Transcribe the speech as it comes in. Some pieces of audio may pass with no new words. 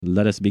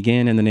Let us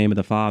begin in the name of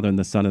the Father, and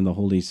the Son, and the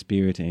Holy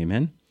Spirit.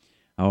 Amen.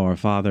 Our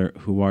Father,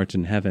 who art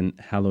in heaven,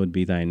 hallowed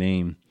be thy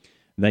name.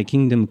 Thy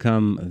kingdom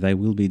come, thy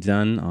will be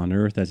done on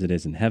earth as it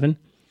is in heaven.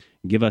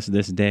 Give us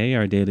this day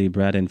our daily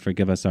bread, and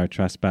forgive us our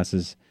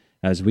trespasses,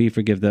 as we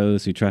forgive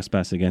those who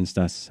trespass against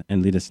us.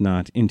 And lead us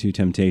not into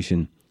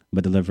temptation,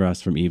 but deliver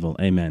us from evil.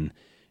 Amen.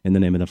 In the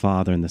name of the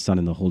Father, and the Son,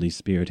 and the Holy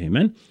Spirit.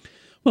 Amen.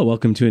 Well,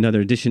 welcome to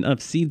another edition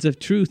of Seeds of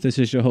Truth. This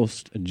is your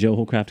host, Joe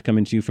Hollcraft,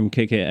 coming to you from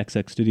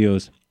KKXX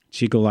Studios,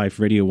 Chico Life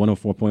Radio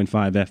 104.5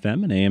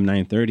 FM and AM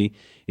 930.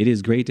 It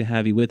is great to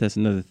have you with us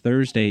another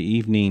Thursday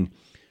evening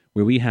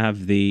where we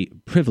have the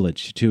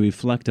privilege to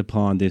reflect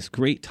upon this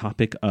great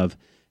topic of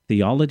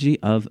theology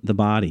of the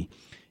body.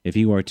 If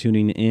you are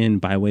tuning in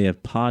by way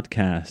of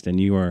podcast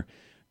and you are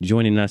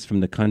joining us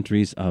from the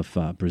countries of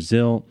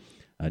Brazil,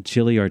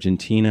 Chile,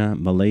 Argentina,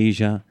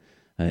 Malaysia,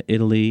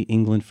 Italy,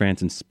 England,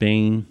 France, and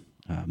Spain,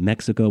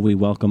 Mexico, we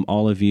welcome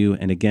all of you.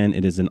 And again,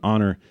 it is an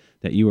honor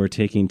that you are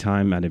taking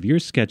time out of your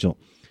schedule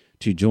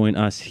to join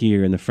us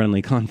here in the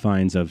friendly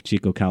confines of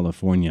Chico,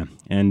 California.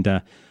 And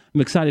I'm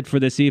excited for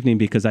this evening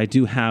because I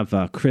do have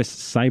Chris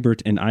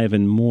Seibert and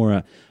Ivan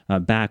Mora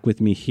back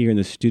with me here in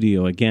the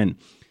studio. Again,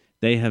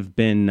 they have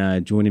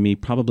been joining me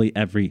probably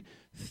every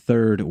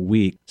third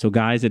week. So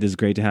guys, it is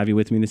great to have you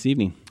with me this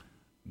evening.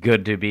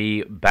 Good to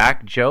be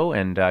back, Joe,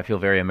 and I feel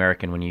very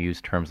American when you use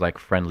terms like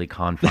friendly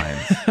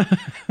confines.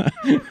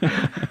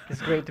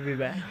 It's great to be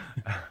back.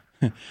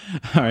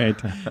 All right.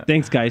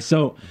 Thanks, guys.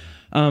 So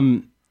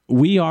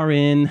we are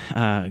in,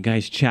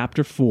 guys,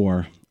 chapter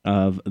 4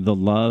 of The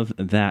Love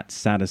That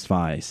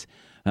Satisfies,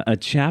 a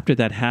chapter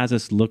that has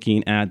us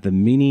looking at the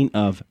meaning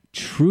of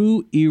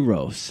true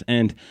eros.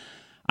 And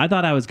I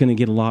thought I was going to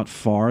get a lot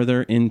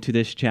farther into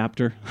this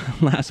chapter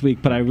last week,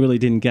 but I really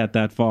didn't get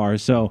that far.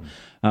 So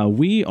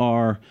we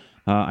are,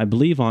 I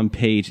believe, on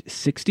page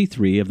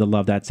 63 of The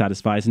Love That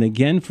Satisfies. And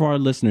again, for our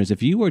listeners,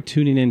 if you are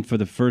tuning in for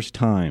the first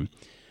time,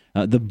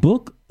 the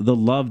book, The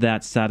Love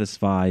That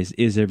Satisfies,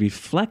 is a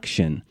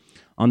reflection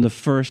on the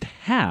first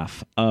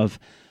half of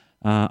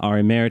our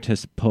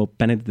Emeritus Pope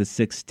Benedict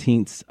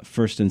XVI's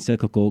first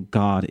encyclical,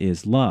 God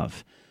is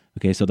Love.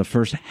 Okay, so the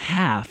first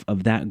half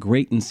of that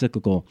great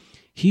encyclical,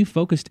 he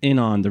focused in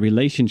on the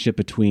relationship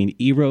between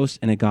eros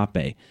and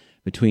agape,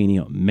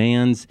 between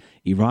man's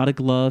erotic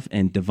love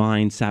and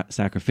divine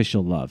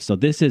sacrificial love. So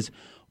this is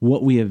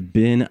what we have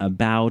been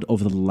about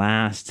over the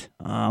last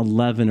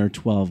 11 or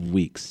 12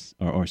 weeks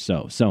or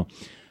so. So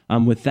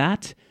with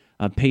that,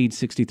 page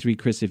 63,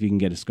 Chris, if you can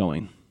get us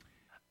going.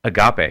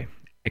 Agape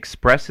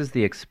expresses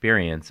the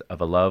experience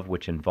of a love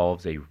which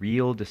involves a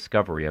real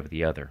discovery of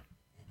the other,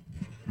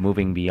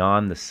 moving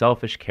beyond the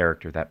selfish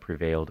character that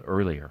prevailed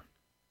earlier.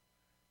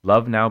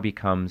 Love now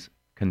becomes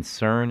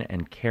concern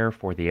and care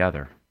for the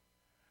other.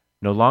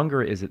 No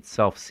longer is it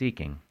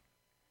self-seeking,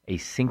 a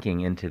sinking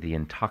into the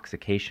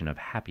intoxication of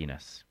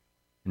happiness.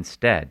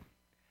 Instead,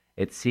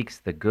 it seeks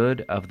the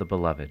good of the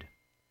beloved.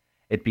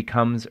 It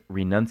becomes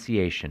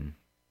renunciation,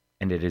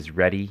 and it is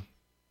ready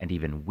and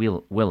even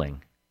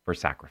willing for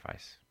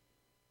sacrifice.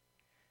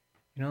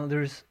 You know,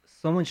 there's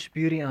so much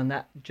beauty on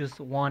that just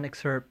one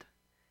excerpt.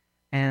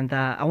 And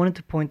I wanted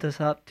to point us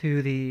up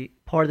to the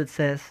part that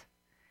says,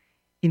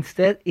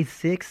 instead it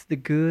seeks the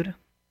good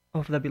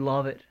of the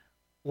beloved.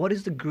 What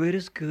is the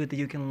greatest good that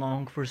you can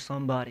long for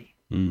somebody?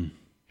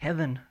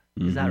 Heaven.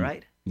 Mm-hmm. Is that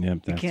right? Yep,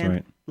 that's you can't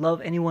right. love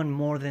anyone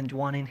more than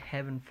wanting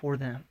heaven for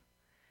them.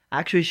 I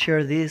actually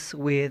shared this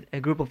with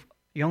a group of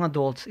young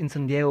adults in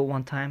San Diego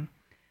one time.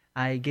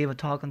 I gave a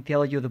talk on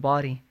theology of the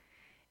body,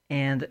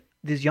 and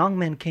this young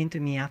man came to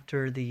me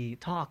after the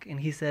talk, and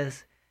he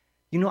says,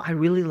 I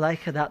really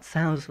like how that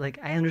sounds. Like,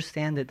 I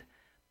understand it,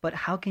 but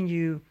how can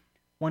you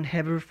want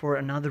heaven for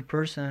another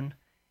person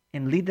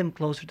and lead them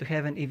closer to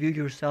heaven if you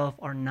yourself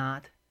are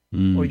not,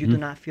 or you do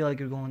not feel like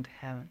you're going to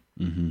heaven?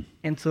 Mm-hmm.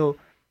 And so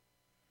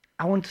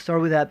I want to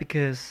start with that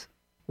because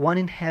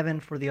wanting heaven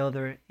for the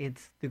other,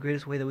 it's the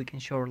greatest way that we can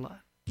show our love.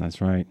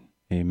 That's right.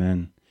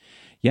 Amen.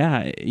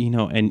 Yeah,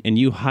 and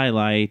you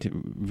highlight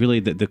really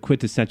the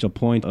quintessential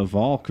point of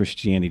all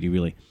Christianity,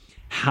 really.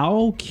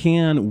 How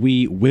can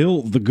we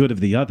will the good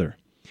of the other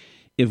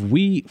if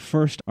we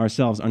first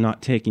ourselves are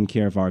not taking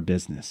care of our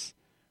business,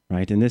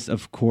 right? And this,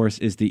 of course,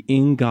 is the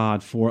in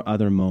God for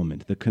other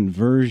moment, the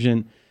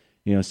conversion,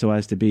 so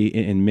as to be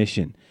in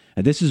mission.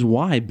 And this is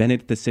why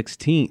Benedict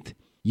XVI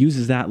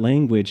uses that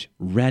language,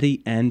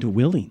 ready and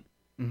willing.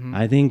 Mm-hmm.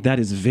 I think that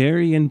is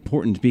very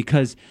important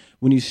because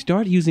when you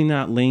start using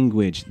that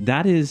language,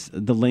 that is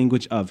the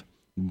language of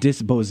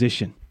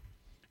disposition,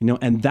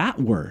 and that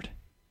word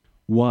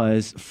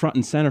was front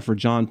and center for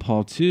John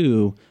Paul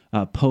II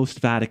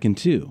post-Vatican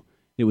II.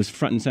 It was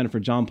front and center for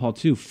John Paul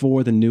II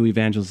for the new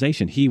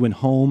evangelization. He went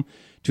home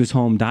to his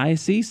home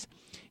diocese.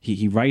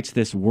 He writes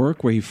this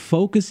work where he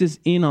focuses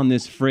in on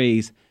this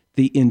phrase,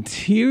 the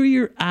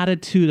interior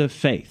attitude of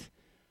faith.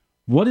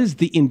 What is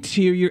the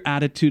interior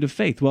attitude of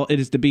faith? Well, it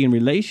is to be in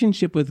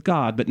relationship with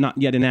God, but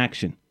not yet in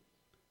action.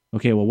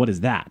 Okay, well, what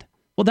is that?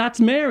 Well, that's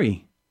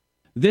Mary.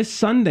 This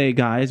Sunday,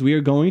 guys, we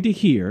are going to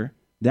hear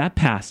that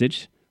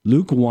passage,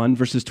 Luke 1,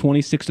 verses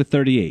 26 to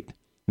 38.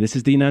 This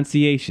is the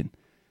Annunciation.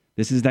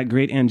 This is that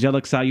great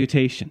angelic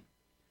salutation.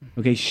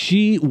 Okay,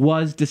 she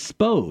was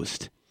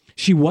disposed.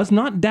 She was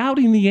not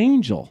doubting the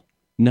angel.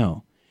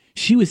 No,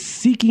 she was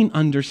seeking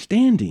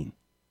understanding.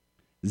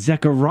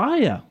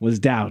 Zechariah was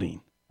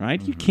doubting,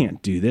 right? You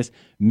can't do this.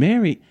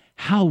 Mary,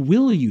 how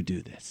will you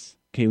do this?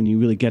 Okay, when you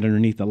really get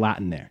underneath the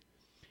Latin there.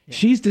 Yeah.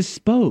 She's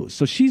disposed.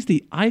 So she's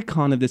the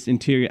icon of this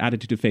interior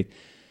attitude of faith.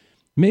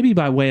 Maybe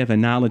by way of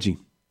analogy,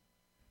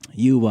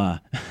 you,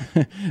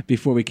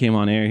 before we came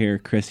on air here,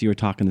 Chris, you were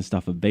talking the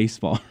stuff of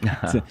baseball.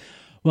 So,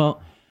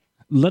 well,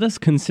 let us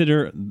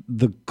consider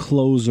the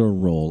closer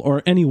role,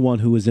 or anyone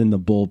who is in the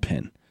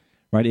bullpen,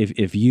 right?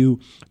 If you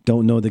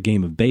don't know the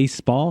game of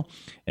baseball,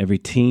 every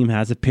team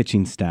has a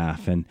pitching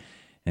staff, and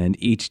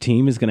each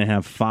team is going to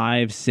have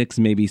 5, 6,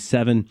 maybe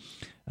 7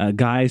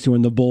 guys who are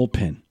in the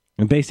bullpen.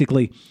 And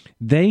basically,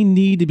 they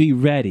need to be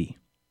ready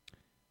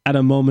at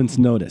a moment's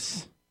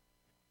notice.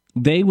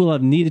 They will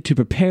have needed to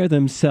prepare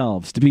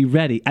themselves to be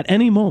ready at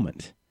any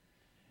moment.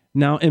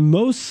 Now, in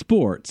most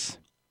sports,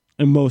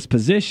 in most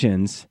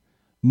positions,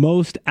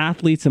 most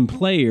athletes and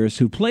players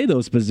who play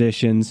those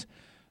positions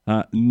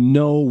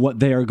know what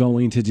they are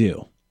going to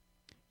do.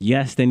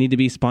 Yes, they need to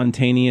be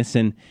spontaneous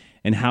in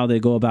how they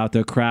go about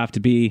their craft to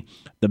be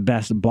the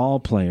best ball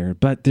player,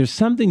 but there's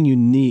something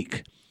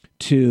unique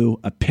to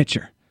a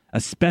pitcher,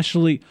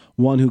 especially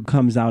one who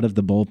comes out of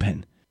the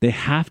bullpen. They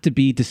have to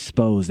be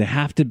disposed. They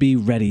have to be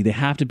ready. They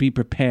have to be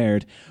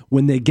prepared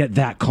when they get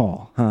that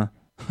call.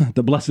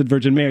 The Blessed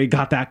Virgin Mary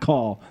got that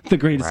call, the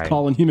greatest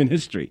call in human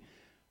history.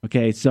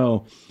 Okay,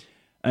 so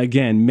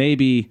again,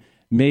 maybe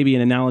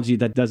an analogy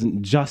that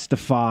doesn't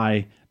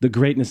justify the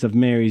greatness of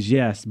Mary's,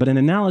 yes, but an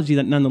analogy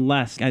that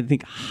nonetheless, I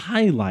think,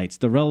 highlights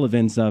the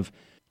relevance of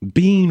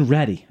being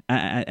ready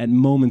at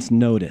moment's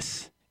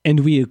notice.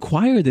 And we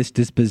acquire this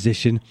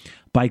disposition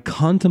by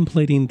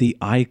contemplating the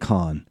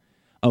icon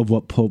of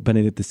what Pope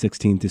Benedict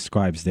XVI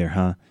describes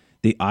there,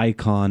 the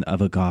icon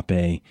of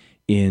agape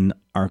in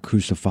our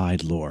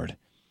crucified Lord.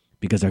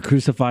 Because our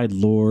crucified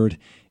Lord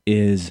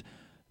is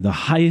the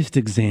highest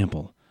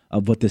example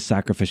of what this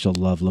sacrificial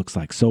love looks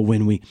like. So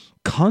when we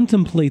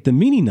contemplate the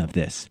meaning of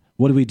this,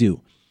 what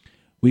do?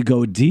 We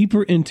go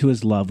deeper into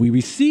his love. We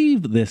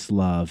receive this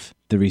love.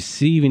 The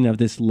receiving of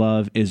this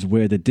love is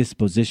where the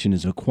disposition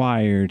is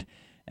acquired,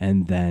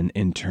 and then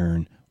in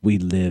turn, we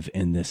live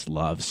in this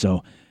love.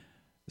 So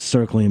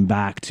circling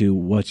back to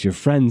what your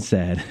friend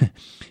said,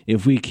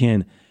 if we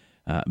can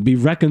be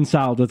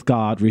reconciled with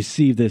God,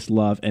 receive this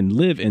love, and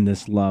live in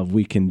this love,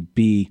 we can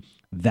be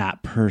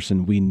that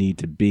person we need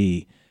to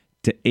be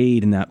to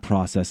aid in that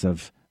process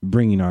of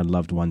bringing our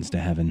loved ones to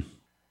heaven.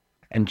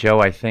 And Joe,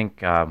 I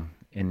think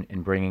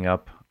in bringing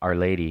up Our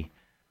Lady,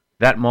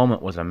 that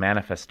moment was a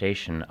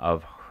manifestation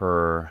of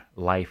her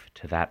life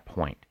to that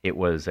point. It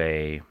was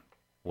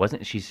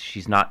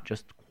she's not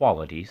just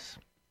qualities.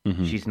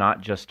 Mm-hmm. She's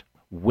not just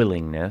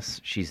willingness.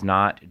 She's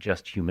not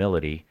just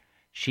humility.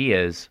 She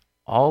is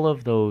all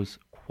of those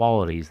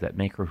qualities that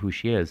make her who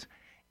she is,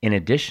 in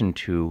addition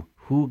to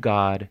who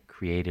God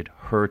created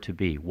her to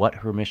be, what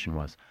her mission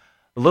was.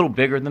 A little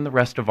bigger than the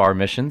rest of our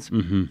missions,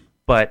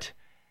 but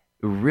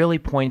it really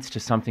points to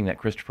something that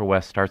Christopher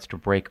West starts to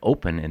break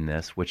open in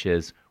this, which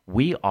is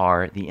we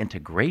are the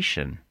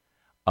integration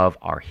of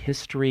our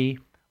history,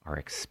 our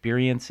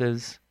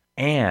experiences,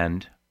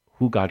 and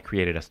who God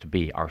created us to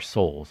be, our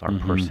souls, our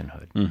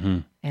personhood. Mm-hmm.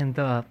 And,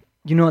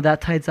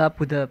 that ties up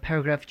with the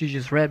paragraph you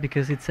just read,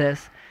 because it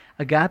says,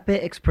 agape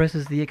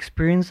expresses the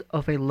experience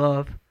of a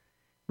love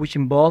which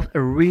involves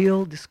a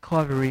real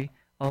discovery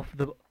of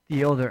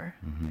the other.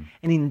 Mm-hmm.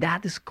 And in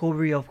that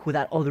discovery of who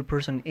that other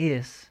person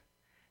is,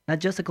 not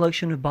just a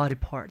collection of body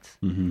parts,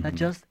 not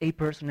just a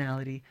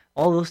personality,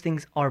 all those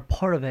things are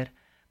part of it,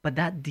 but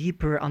that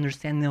deeper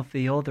understanding of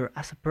the other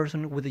as a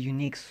person with a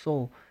unique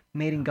soul,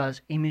 made in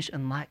God's image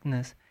and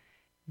likeness,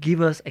 give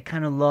us a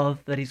kind of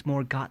love that is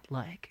more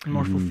God-like and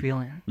more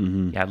fulfilling.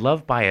 Mm-hmm. Yeah,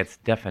 love by its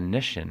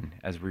definition,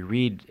 as we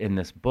read in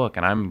this book,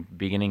 and I'm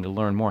beginning to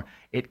learn more,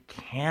 it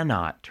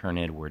cannot turn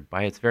inward.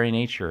 By its very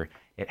nature,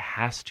 it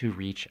has to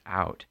reach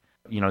out.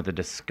 The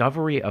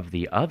discovery of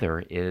the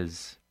other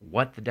is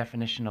what the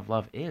definition of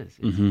love is.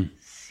 It's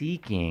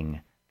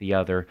seeking the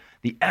other,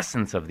 the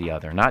essence of the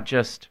other, not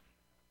just,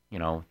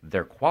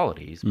 their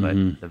qualities, but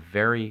the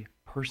very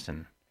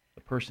person,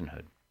 the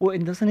personhood. Well,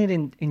 and doesn't it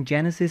in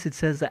Genesis, it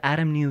says that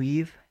Adam knew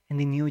Eve and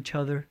they knew each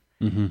other.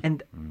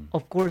 And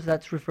of course,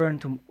 it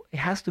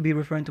has to be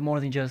referring to more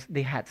than just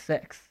they had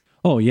sex.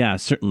 Oh, yeah,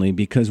 certainly,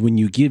 because when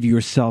you give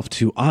yourself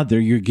to other,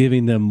 you're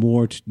giving them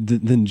more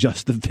than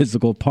just the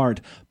physical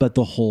part, but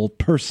the whole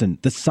person,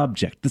 the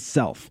subject, the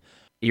self.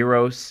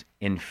 Eros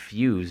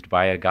infused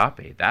by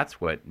agape.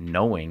 That's what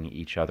knowing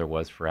each other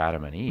was for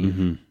Adam and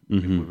Eve.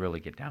 If we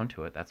really get down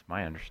to it, that's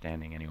my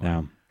understanding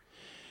anyway.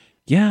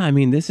 Yeah, I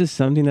mean, this is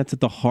something that's at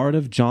the heart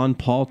of John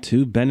Paul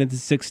II, Benedict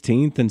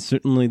XVI, and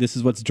certainly this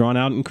is what's drawn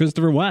out in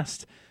Christopher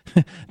West.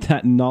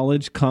 That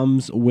knowledge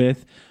comes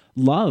with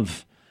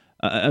love,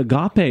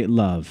 agape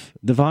love,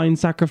 divine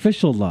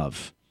sacrificial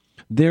love.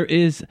 There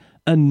is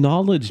a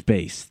knowledge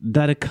base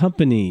that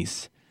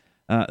accompanies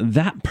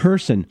that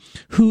person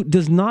who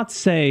does not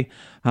say,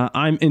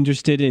 I'm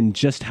interested in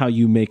just how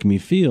you make me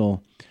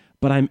feel,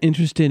 but I'm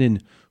interested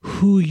in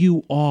who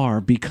you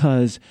are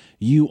because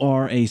you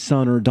are a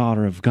son or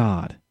daughter of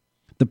God.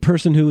 The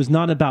person who is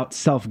not about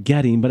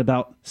self-getting, but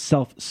about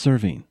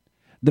self-serving.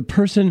 The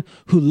person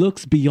who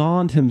looks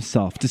beyond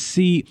himself to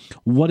see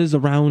what is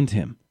around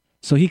him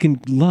so he can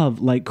love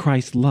like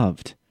Christ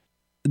loved.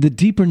 The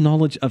deeper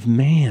knowledge of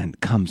man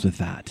comes with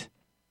that.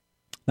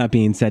 That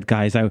being said,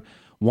 guys, I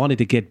wanted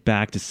to get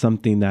back to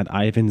something that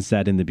Ivan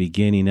said in the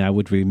beginning. I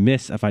would be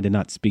remiss if I did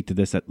not speak to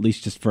this at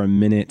least just for a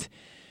minute.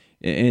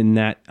 And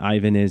that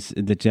Ivan is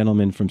the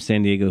gentleman from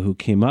San Diego who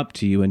came up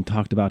to you and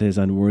talked about his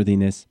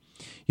unworthiness.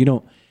 You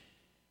know,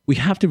 we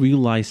have to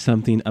realize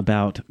something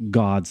about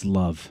God's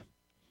love.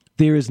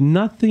 There is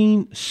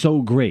nothing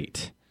so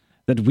great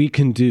that we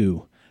can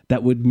do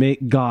that would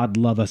make God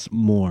love us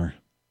more.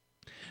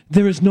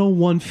 There is no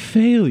one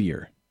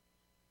failure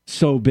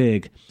so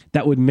big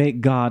that would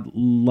make God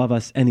love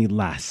us any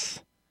less.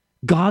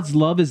 God's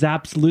love is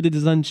absolute, it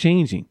is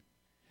unchanging.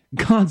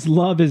 God's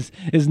love is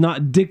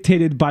not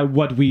dictated by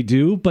what we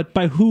do, but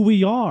by who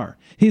we are,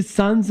 his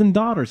sons and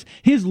daughters.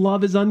 His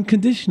love is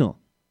unconditional.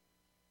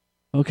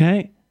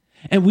 Okay?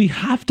 And we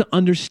have to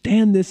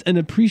understand this and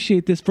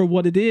appreciate this for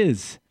what it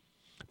is.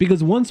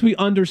 Because once we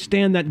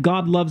understand that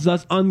God loves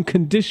us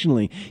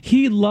unconditionally,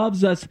 he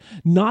loves us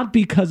not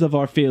because of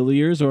our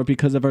failures or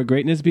because of our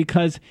greatness,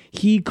 because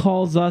he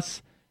calls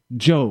us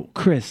Joe,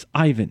 Chris,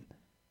 Ivan,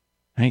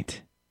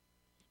 right?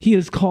 He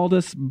has called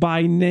us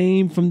by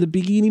name from the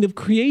beginning of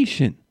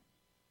creation.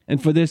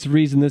 And for this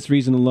reason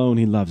alone,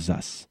 he loves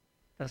us.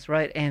 That's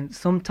right. And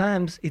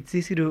sometimes it's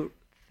easy to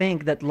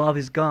think that love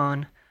is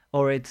gone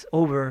or it's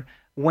over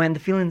when the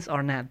feelings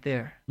are not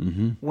there.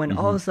 When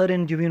all of a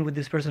sudden you've been with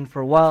this person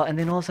for a while and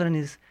then all of a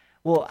sudden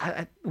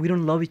we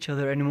don't love each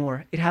other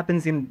anymore. It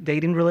happens in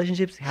dating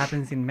relationships. It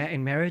happens in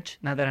marriage.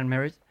 Not that I'm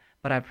married,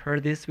 but I've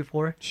heard this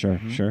before. Sure.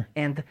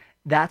 And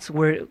that's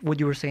where what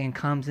you were saying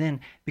comes in,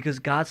 because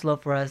God's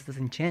love for us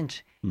doesn't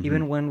change,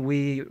 even when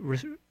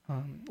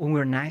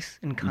we're nice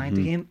and kind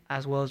to him,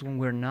 as well as when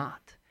we're not.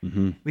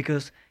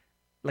 Because,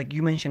 like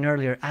you mentioned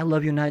earlier, I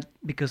love you not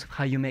because of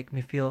how you make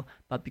me feel,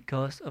 but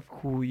because of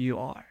who you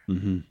are.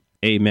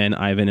 Amen,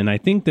 Ivan. And I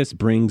think this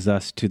brings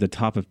us to the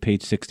top of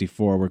page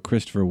 64, where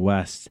Christopher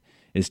West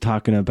is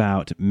talking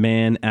about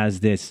man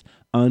as this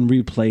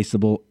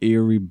unreplaceable,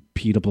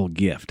 irrepeatable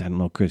gift. I don't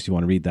know, Chris, you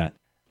want to read that?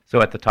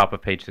 So at the top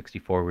of page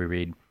 64, we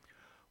read,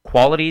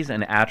 qualities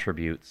and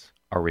attributes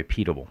are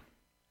repeatable.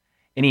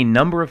 Any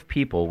number of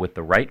people with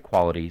the right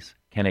qualities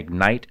can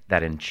ignite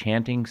that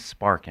enchanting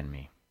spark in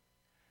me.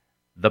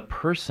 The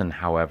person,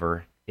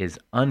 however, is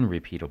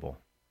unrepeatable.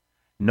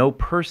 No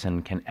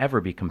person can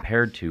ever be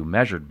compared to,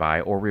 measured by,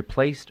 or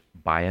replaced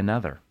by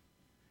another.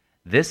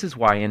 This is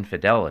why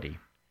infidelity,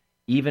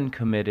 even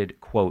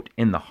committed, quote,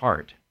 in the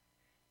heart,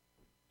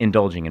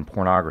 indulging in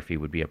pornography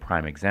would be a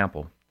prime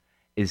example,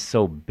 is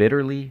so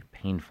bitterly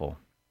painful.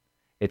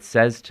 It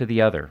says to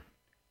the other,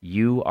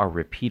 you are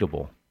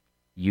repeatable,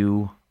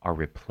 you are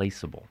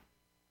replaceable.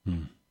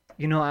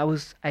 You know,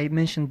 I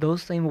mentioned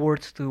those same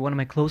words to one of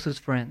my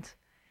closest friends,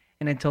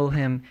 and I told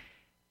him,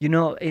 you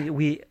know,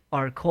 we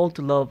are called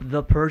to love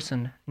the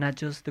person, not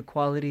just the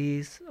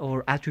qualities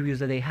or attributes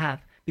that they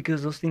have,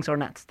 because those things are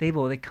not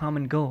stable. They come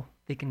and go.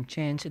 They can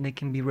change and they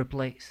can be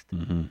replaced.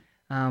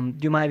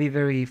 You might be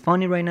very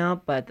funny right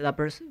now, but that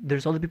person,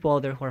 there's other people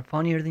out there who are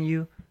funnier than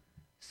you.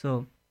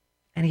 So,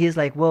 and he's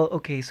like, well,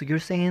 okay, so you're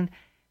saying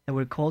that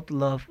we're called to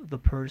love the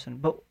person,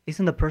 but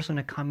isn't the person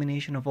a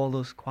combination of all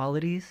those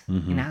qualities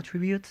and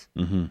attributes?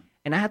 And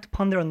I had to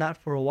ponder on that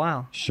for a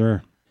while.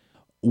 Sure.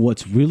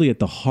 What's really at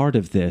the heart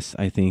of this,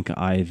 I think,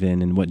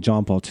 Ivan, and what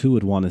John Paul II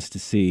would want us to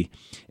see,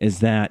 is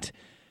that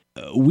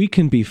we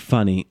can be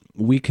funny,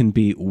 we can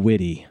be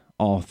witty,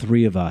 all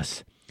three of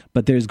us,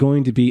 but there's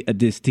going to be a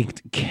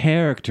distinct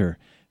character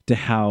to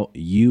how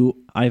you,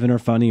 Ivan, are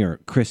funny,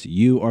 or Chris,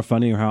 you are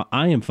funny, or how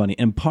I am funny.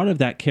 And part of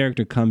that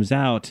character comes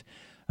out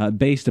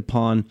based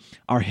upon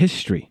our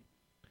history,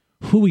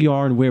 who we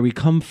are and where we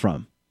come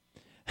from.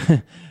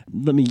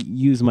 Let me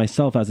use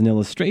myself as an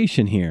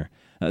illustration here.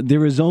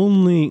 There is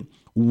only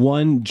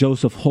one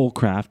Joseph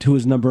Hollcraft, who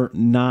is number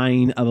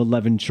 9 of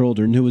 11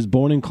 children, who was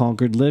born and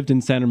conquered, lived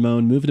in San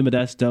Ramon, moved to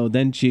Modesto,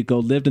 then Chico,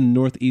 lived in the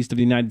northeast of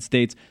the United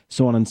States,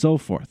 so on and so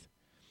forth.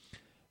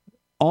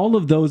 All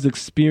of those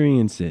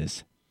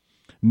experiences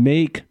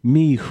make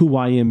me who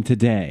I am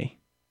today.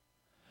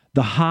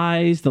 The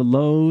highs, the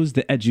lows,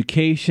 the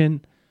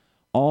education,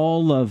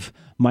 all of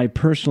my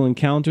personal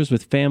encounters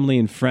with family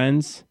and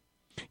friends.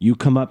 You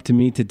come up to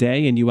me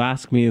today and you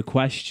ask me a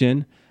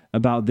question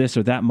about this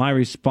or that. My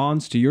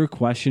response to your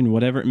question,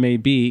 whatever it may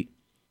be,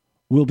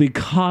 will be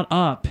caught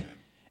up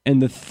in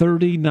the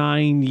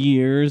 39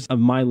 years of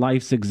my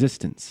life's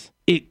existence.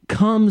 It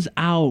comes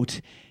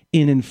out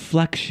in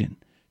inflection,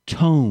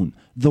 tone,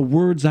 the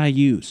words I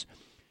use.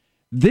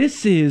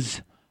 This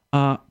is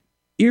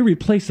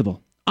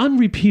irreplaceable,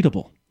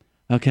 unrepeatable,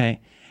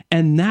 okay?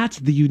 And that's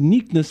the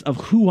uniqueness of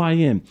who I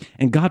am.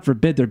 And God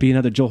forbid there be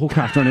another Joe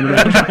Hollcraft running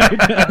around.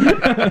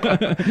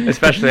 Right?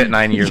 Especially at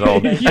 9 years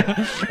old.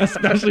 Yeah,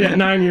 especially at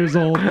 9 years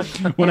old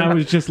when I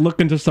was just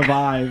looking to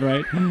survive,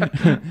 right?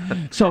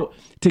 So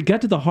to get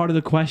to the heart of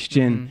the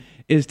question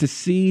is to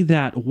see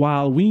that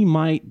while we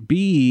might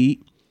be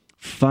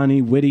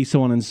funny, witty,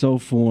 so on and so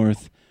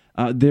forth,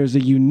 there's a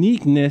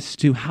uniqueness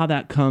to how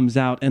that comes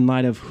out in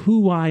light of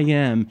who I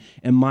am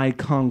and my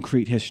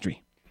concrete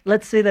history.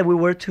 Let's say that we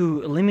were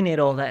to eliminate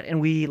all that and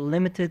we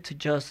limit it to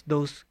just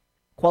those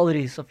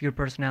qualities of your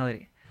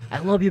personality. I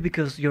love you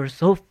because you're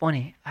so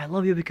funny. I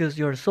love you because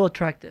you're so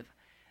attractive.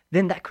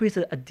 Then that creates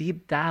a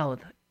deep doubt,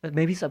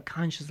 maybe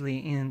subconsciously,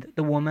 in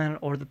the woman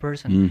or the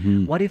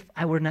person. What if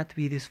I were not to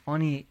be this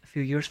funny a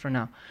few years from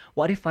now?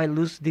 What if I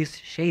lose this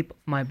shape of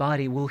my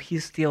body? Will he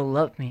still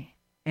love me?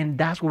 And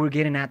that's what we're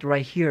getting at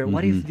right here.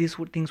 What if these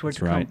things were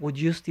to come? Would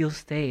you still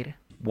stay?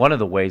 One of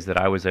the ways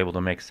that I was able to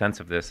make sense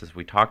of this as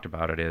we talked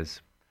about it is,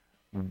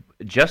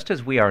 just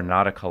as we are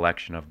not a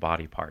collection of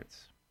body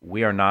parts,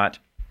 we are not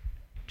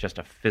just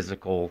a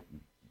physical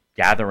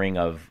gathering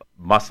of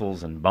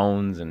muscles and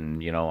bones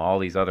and, all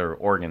these other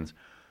organs.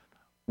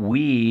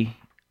 We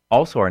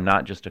also are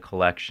not just a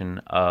collection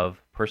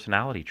of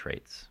personality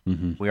traits.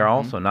 We are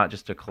also not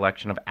just a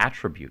collection of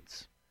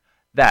attributes.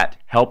 That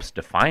helps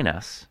define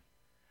us.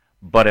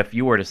 But if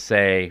you were to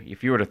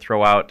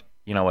throw out,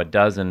 a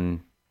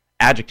dozen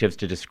adjectives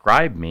to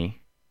describe me,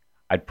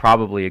 I'd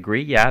probably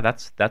agree, yeah,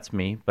 that's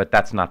me, but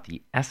that's not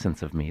the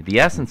essence of me.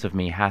 The essence of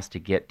me has to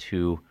get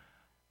to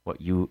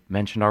what you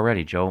mentioned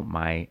already, Joe,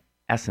 my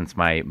essence,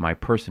 my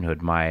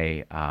personhood,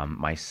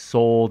 my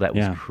soul that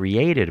was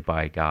created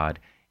by God,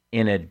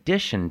 in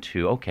addition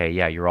to,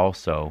 you're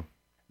also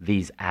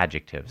these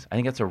adjectives. I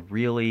think that's a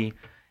really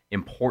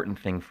important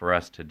thing for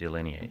us to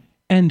delineate.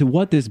 And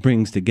what this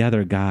brings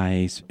together,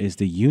 guys, is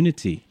the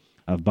unity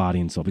of body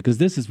and soul, because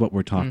this is what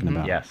we're talking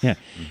about. Yes. Yeah.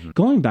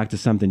 Going back to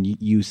something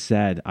you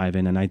said,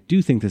 Ivan, and I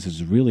do think this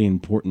is really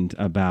important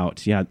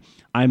about,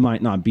 I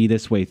might not be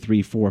this way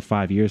 3, 4,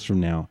 5 years from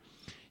now.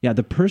 Yeah,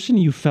 the person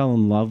you fell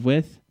in love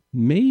with,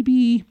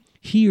 maybe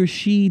he or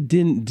she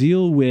didn't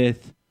deal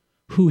with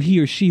who he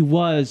or she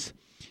was,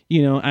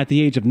 at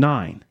the age of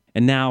 9.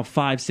 And now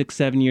 5, 6,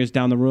 7 years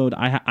down the road,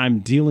 I'm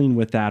dealing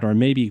with that, or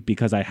maybe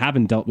because I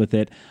haven't dealt with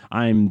it,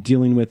 I'm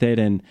dealing with it,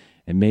 and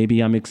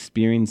maybe I'm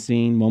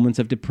experiencing moments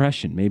of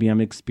depression. Maybe I'm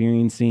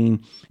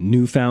experiencing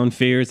newfound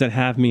fears that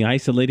have me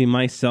isolating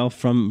myself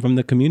from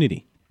the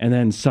community. And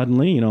then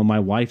suddenly, my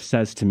wife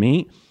says to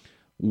me,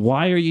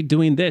 why are you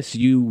doing this?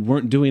 You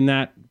weren't doing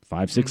that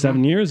 5, 6,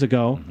 7 years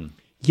ago.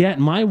 Yet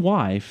my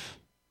wife,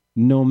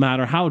 no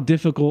matter how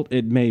difficult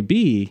it may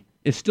be,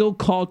 is still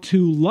called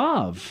to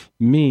love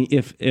me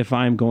if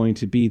I'm going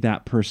to be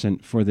that person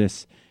for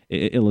this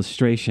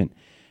illustration.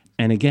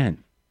 And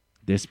again,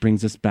 this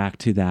brings us back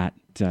to that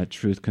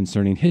truth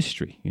concerning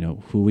history,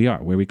 who we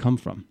are, where we come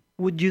from.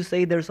 Would you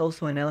say there's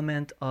also an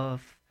element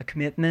of a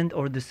commitment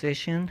or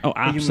decision? Oh,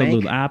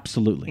 absolutely,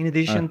 absolutely. In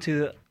addition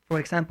to,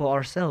 for example,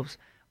 ourselves,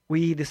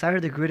 we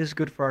desire the greatest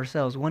good for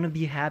ourselves. We want to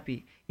be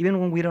happy, even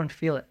when we don't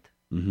feel it.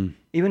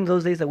 Even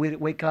those days that we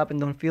wake up and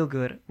don't feel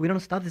good, we don't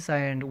stop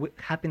desiring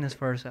happiness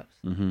for ourselves.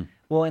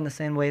 Well, in the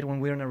same way, when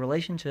we're in a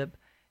relationship,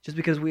 just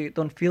because we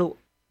don't feel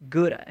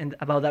good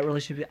about that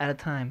relationship at a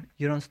time,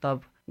 you don't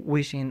stop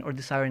wishing or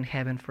desiring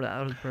heaven for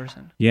that other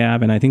person. Yeah,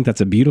 and I think that's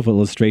a beautiful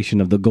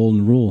illustration of the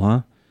golden rule,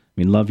 huh? I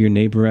mean, love your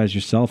neighbor as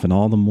yourself, and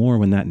all the more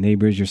when that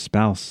neighbor is your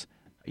spouse.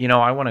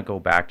 I want to go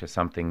back to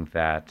something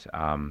that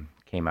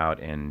came out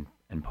in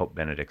Pope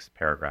Benedict's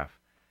paragraph.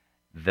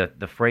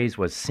 The phrase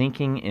was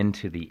sinking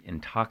into the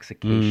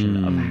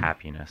intoxication of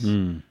happiness.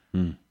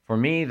 For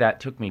me,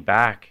 that took me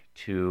back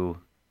to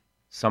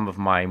some of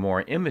my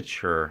more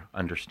immature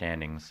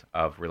understandings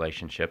of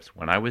relationships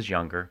when I was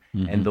younger,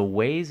 and the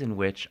ways in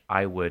which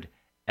I would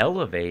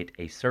elevate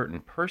a certain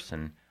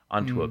person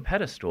onto a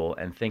pedestal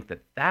and think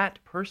that that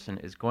person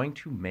is going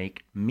to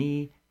make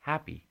me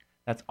happy.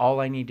 That's all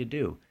I need to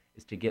do,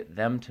 is to get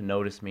them to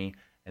notice me,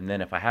 and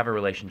then if I have a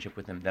relationship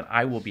with them, then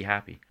I will be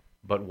happy.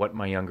 But what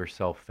my younger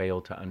self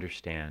failed to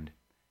understand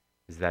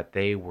is that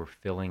they were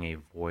filling a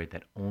void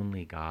that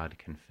only God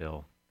can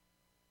fill.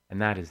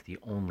 And that is the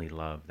only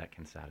love that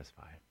can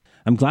satisfy.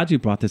 I'm glad you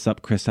brought this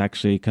up, Chris,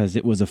 actually, because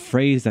it was a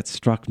phrase that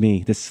struck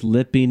me, this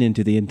slipping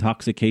into the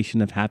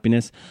intoxication of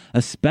happiness,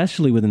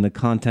 especially within the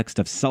context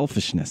of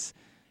selfishness.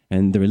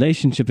 And the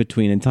relationship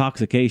between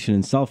intoxication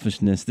and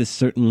selfishness, this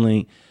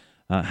certainly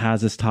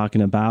has us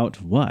talking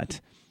about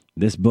what?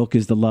 This book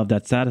is the love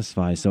that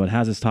satisfies, so it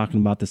has us talking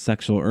about the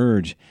sexual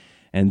urge.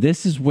 And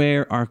this is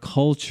where our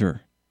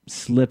culture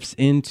slips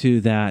into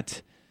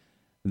that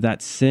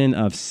sin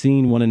of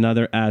seeing one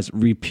another as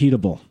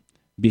repeatable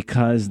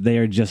because they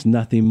are just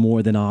nothing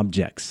more than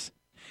objects.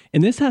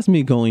 And this has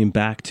me going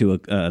back to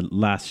a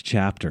last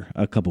chapter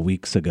a couple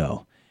weeks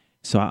ago.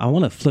 So I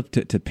want to flip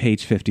to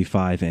page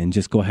 55 and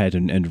just go ahead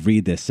and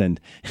read this. And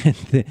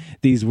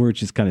these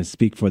words just kind of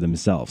speak for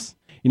themselves.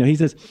 He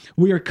says,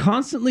 we are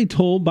constantly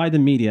told by the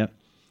media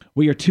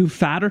we are too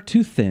fat or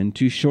too thin,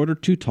 too short or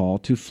too tall,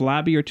 too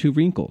flabby or too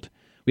wrinkled.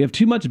 We have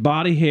too much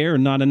body hair or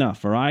not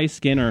enough. Our eyes,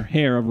 skin, or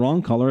hair of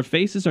wrong color. Our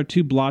faces are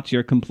too blotchy.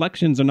 Our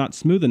complexions are not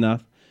smooth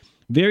enough.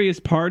 Various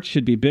parts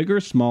should be bigger,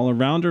 smaller,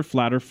 rounder,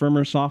 flatter,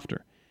 firmer,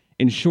 softer.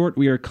 In short,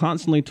 we are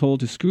constantly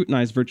told to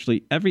scrutinize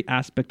virtually every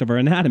aspect of our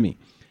anatomy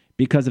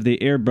because of the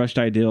airbrushed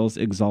ideals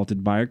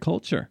exalted by our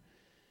culture.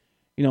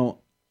 You know,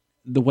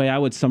 the way I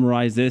would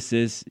summarize this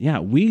is,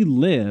 we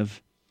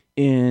live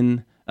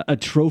in a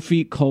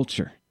trophy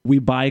culture. We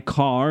buy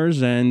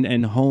cars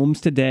and homes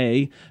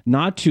today,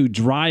 not to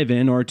drive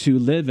in or to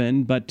live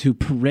in, but to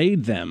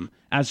parade them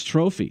as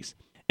trophies.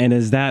 And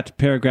as that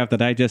paragraph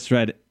that I just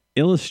read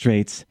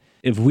illustrates,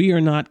 if we are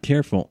not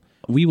careful,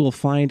 we will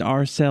find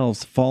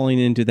ourselves falling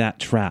into that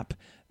trap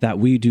that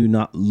we do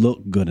not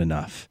look good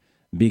enough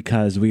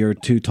because we are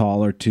too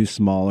tall or too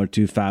small or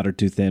too fat or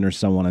too thin or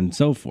so on and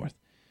so forth.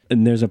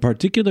 And there's a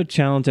particular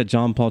challenge that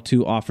John Paul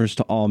II offers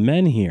to all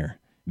men here.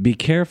 Be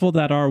careful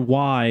that our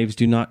wives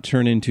do not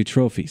turn into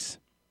trophies.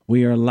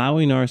 We are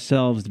allowing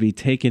ourselves to be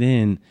taken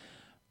in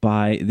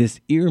by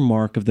this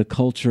earmark of the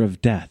culture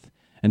of death.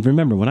 And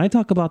remember, when I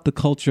talk about the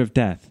culture of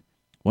death,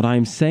 what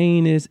I'm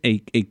saying is a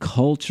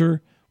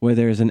culture where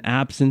there is an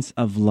absence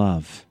of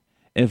love.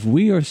 If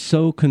we are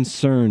so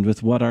concerned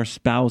with what our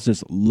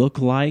spouses look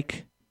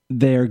like,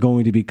 they're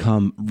going to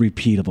become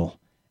repeatable.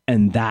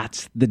 And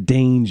that's the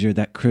danger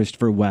that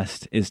Christopher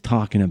West is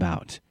talking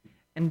about.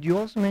 And you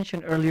also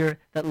mentioned earlier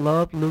that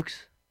love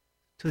looks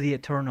to the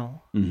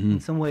eternal in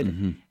some way.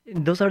 And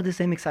those are the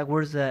same exact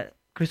words that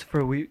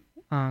Christopher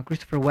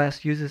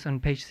West uses on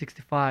page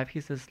 65.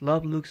 He says,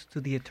 love looks to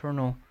the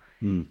eternal.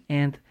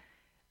 And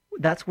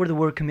that's where the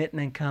word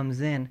commitment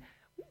comes in.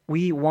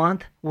 We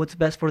want what's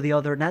best for the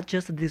other, not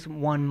just at this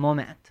one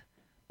moment,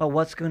 but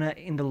what's going to,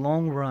 in the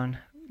long run,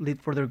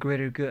 lead for their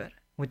greater good.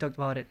 We talked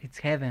about it. It's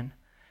heaven.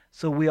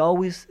 So we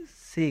always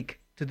seek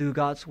to do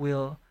God's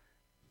will,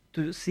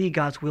 to see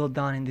God's will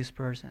done in this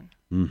person,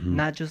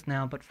 not just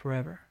now, but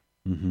forever.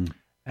 And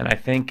I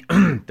think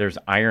there's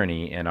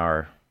irony in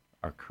our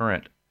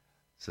current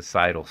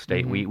societal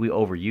state. We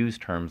overuse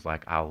terms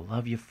like "I'll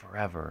love you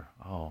forever,"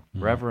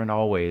 forever and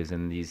always,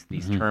 and these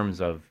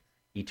terms of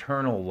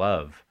eternal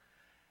love.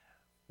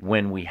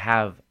 When we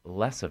have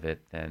less of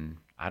it than,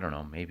 I don't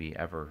know, maybe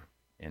ever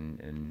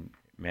in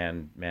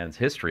man's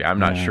history. I'm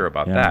not sure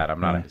about that.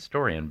 I'm not a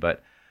historian,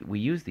 but we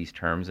use these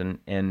terms,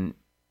 and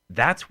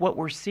that's what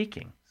we're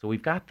seeking. So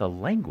we've got the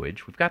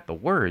language, we've got the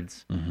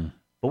words,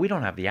 but we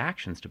don't have the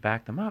actions to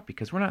back them up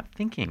because we're not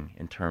thinking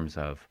in terms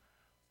of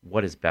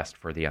what is best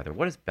for the other,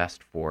 what is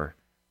best for,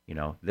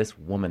 this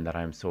woman that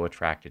I'm so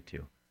attracted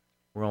to.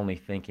 We're only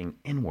thinking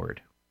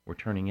inward. We're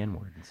turning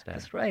inward instead.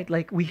 That's right.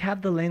 Like, we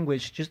have the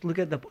language. Just look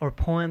at our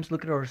poems,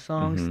 look at our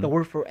songs. The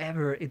word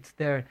forever, it's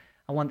there.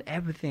 I want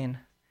everything.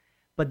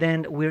 But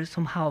then we're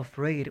somehow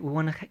afraid. We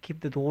want to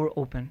keep the door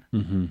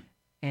open.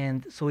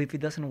 And so if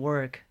it doesn't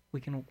work, we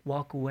can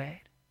walk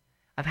away.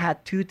 I've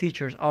had 2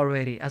 teachers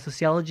already, a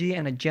sociology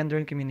and a gender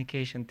and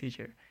communication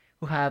teacher,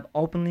 who have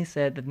openly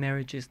said that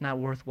marriage is not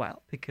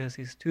worthwhile because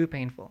it's too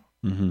painful.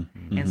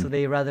 And so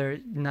they rather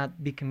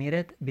not be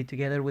committed, be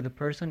together with a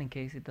person in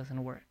case it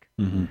doesn't work.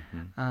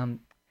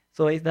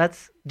 So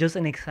that's just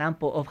an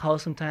example of how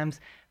sometimes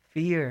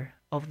fear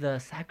of the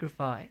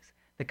sacrifice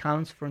that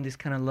comes from this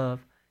kind of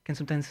love can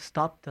sometimes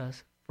stop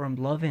us from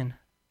loving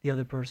the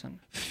other person.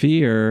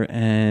 Fear,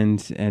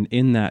 and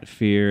in that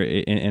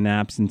fear, an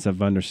absence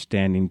of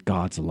understanding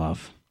God's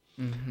love.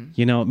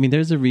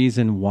 There's a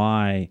reason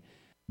why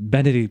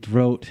Benedict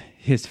wrote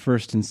his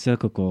first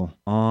encyclical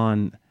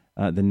on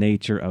the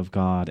nature of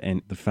God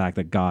and the fact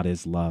that God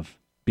is love.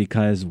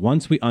 Because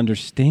once we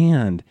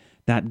understand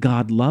that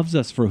God loves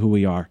us for who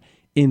we are,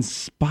 in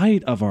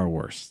spite of our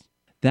worst,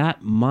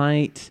 that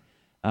might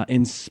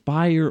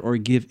inspire or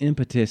give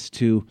impetus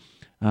to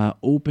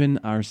open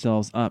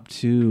ourselves up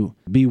to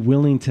be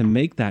willing to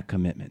make that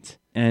commitment.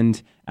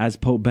 And as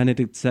Pope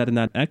Benedict said in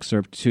that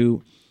excerpt,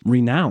 to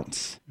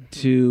renounce,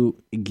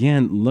 to,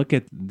 again, look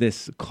at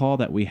this call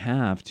that we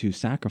have to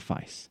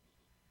sacrifice.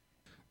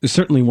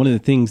 Certainly one of the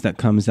things that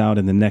comes out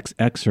in the next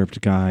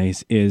excerpt,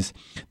 guys, is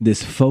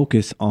this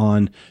focus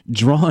on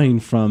drawing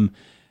from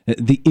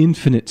the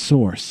infinite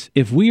source.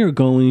 If we are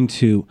going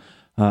to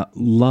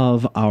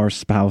love our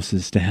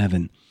spouses to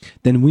heaven,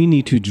 then we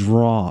need to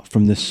draw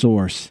from the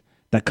source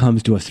that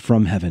comes to us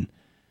from heaven.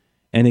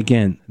 And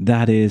again,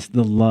 that is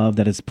the love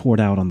that is poured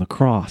out on the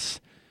cross.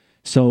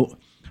 So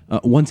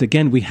once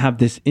again, we have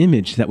this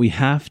image that we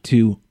have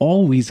to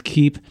always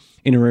keep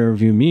in a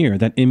rearview mirror,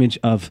 that image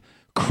of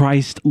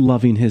Christ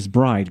loving his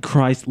bride,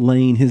 Christ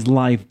laying his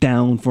life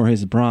down for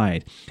his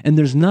bride. And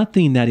there's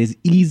nothing that is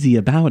easy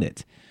about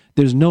it.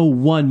 There's no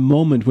one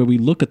moment where we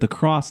look at the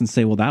cross and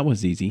say, well, that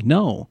was easy.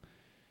 No.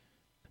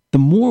 The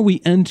more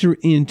we enter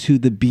into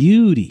the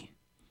beauty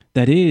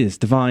that is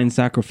divine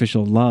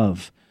sacrificial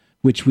love,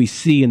 which we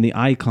see in the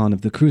icon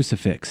of the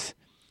crucifix,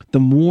 the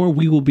more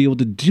we will be able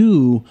to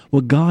do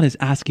what God is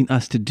asking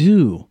us to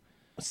do.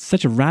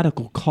 Such a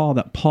radical call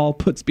that Paul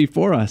puts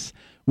before us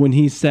when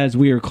he says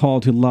we are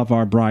called to love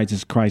our brides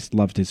as Christ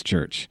loved his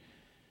church.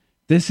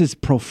 This is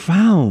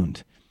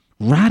profound.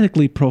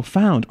 radically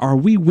profound. Are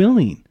we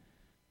willing?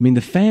 I mean,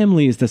 the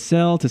family is the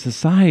cell to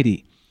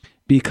society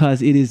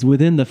because it is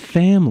within the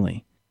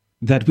family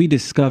that we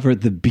discover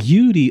the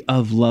beauty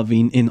of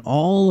loving in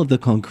all of the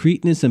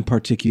concreteness and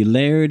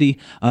particularity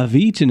of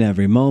each and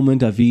every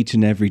moment of each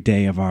and every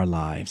day of our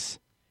lives.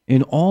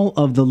 In all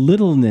of the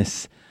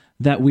littleness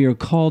that we are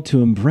called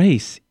to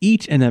embrace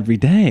each and every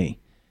day.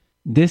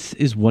 This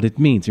is what it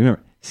means.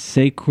 Remember,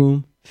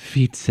 sacrum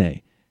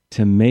fice,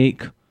 to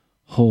make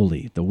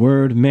holy. The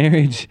word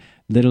marriage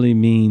literally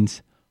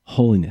means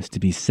holiness, to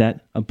be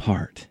set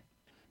apart.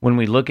 When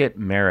we look at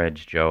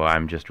marriage, Joe,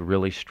 I'm just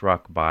really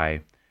struck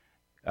by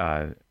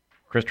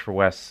Christopher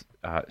West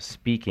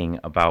speaking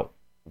about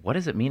what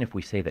does it mean if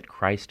we say that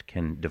Christ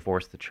can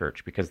divorce the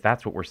church? Because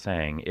that's what we're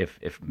saying. If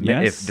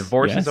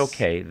divorce is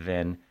okay,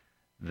 then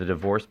the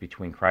divorce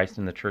between Christ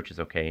and the church is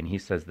okay. And he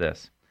says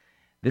this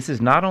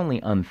is not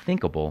only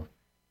unthinkable,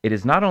 it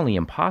is not only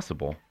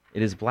impossible,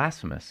 it is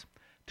blasphemous.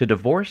 To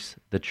divorce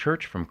the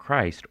church from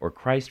Christ or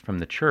Christ from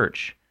the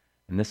church,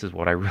 and this is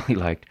what I really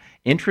liked,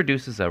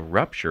 introduces a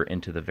rupture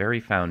into the very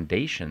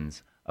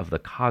foundations of the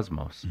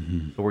cosmos.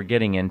 Mm-hmm. So we're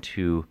getting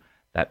into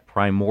that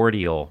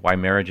primordial, why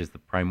marriage is the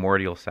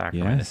primordial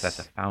sacrament. Yes. It's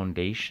at the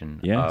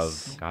foundation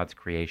of God's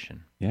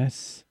creation.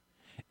 Yes.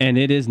 And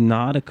it is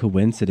not a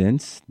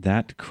coincidence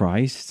that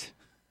Christ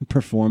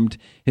performed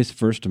his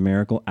first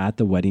miracle at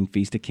the wedding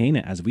feast at Cana,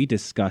 as we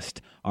discussed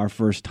our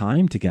first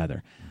time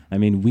together. I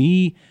mean,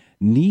 we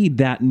need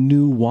that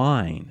new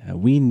wine.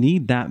 We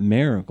need that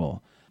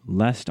miracle,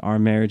 lest our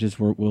marriages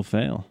will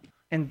fail.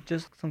 And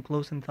just some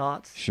closing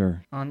thoughts.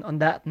 Sure. On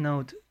that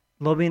note,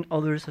 loving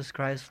others as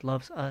Christ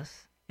loves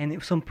us. And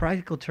in some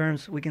practical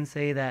terms, we can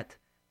say that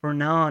from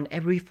now on,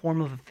 every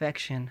form of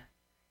affection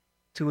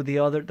to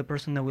the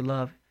person that we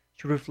love,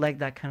 should reflect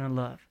that kind of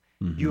love.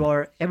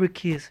 Mm-hmm. Every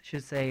kiss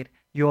should say it,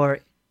 you are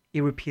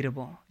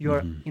irrepeatable. You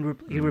are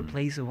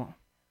irreplaceable.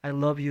 I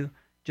love you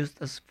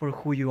just as for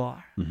who you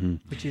are,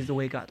 which is the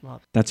way God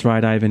loves. That's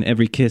right, Ivan.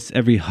 Every kiss,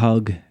 every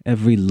hug,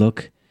 every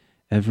look,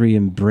 every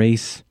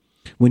embrace.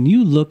 When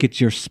you look at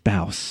your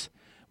spouse,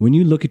 when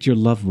you look at your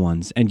loved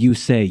ones and you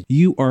say,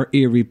 you are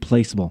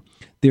irreplaceable,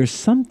 there's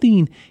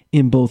something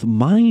in both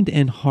mind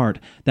and heart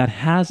that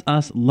has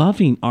us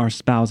loving our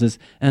spouses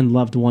and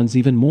loved ones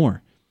even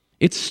more.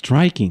 It's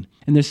striking.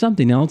 And there's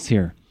something else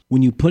here.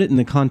 When you put it in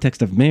the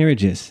context of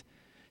marriages,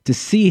 to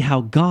see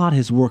how God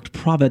has worked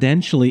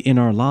providentially in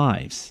our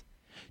lives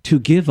to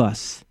give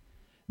us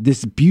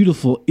this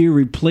beautiful,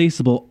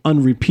 irreplaceable,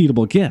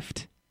 unrepeatable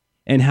gift,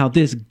 and how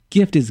this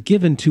gift is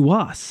given to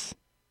us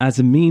as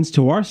a means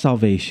to our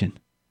salvation,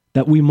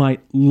 that we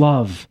might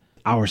love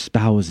our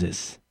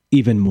spouses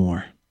even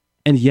more.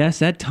 And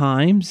yes, at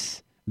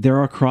times, there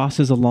are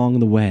crosses along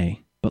the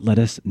way, but let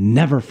us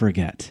never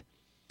forget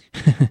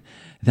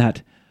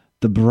that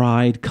the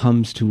bride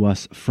comes to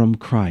us from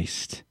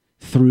Christ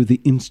through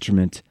the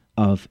instrument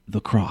of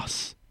the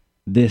cross.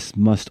 This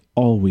must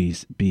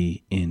always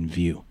be in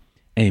view.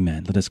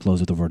 Amen. Let us close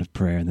with a word of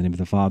prayer. In the name of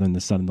the Father, and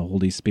the Son, and the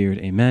Holy Spirit.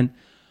 Amen.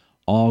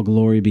 All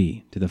glory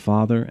be to the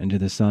Father, and to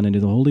the Son, and to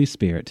the Holy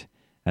Spirit,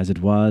 as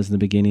it was in the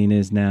beginning,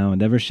 is now,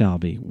 and ever shall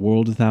be,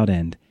 world without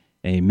end.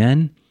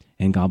 Amen.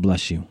 And God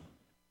bless you.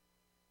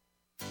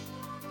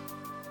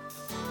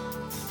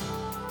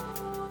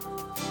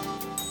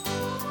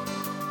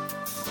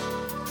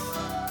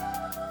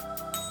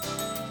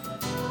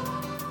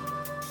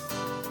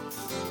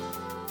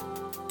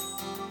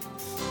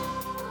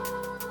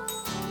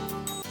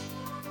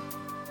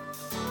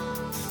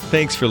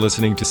 Thanks for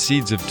listening to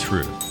Seeds of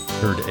Truth,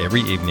 heard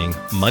every evening,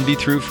 Monday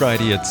through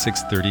Friday at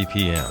 6:30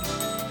 p.m.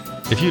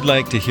 If you'd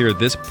like to hear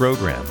this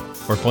program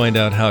or find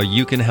out how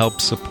you can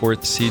help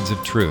support Seeds of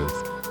Truth,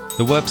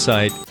 the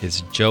website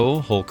is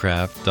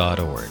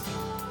joehollcraft.org.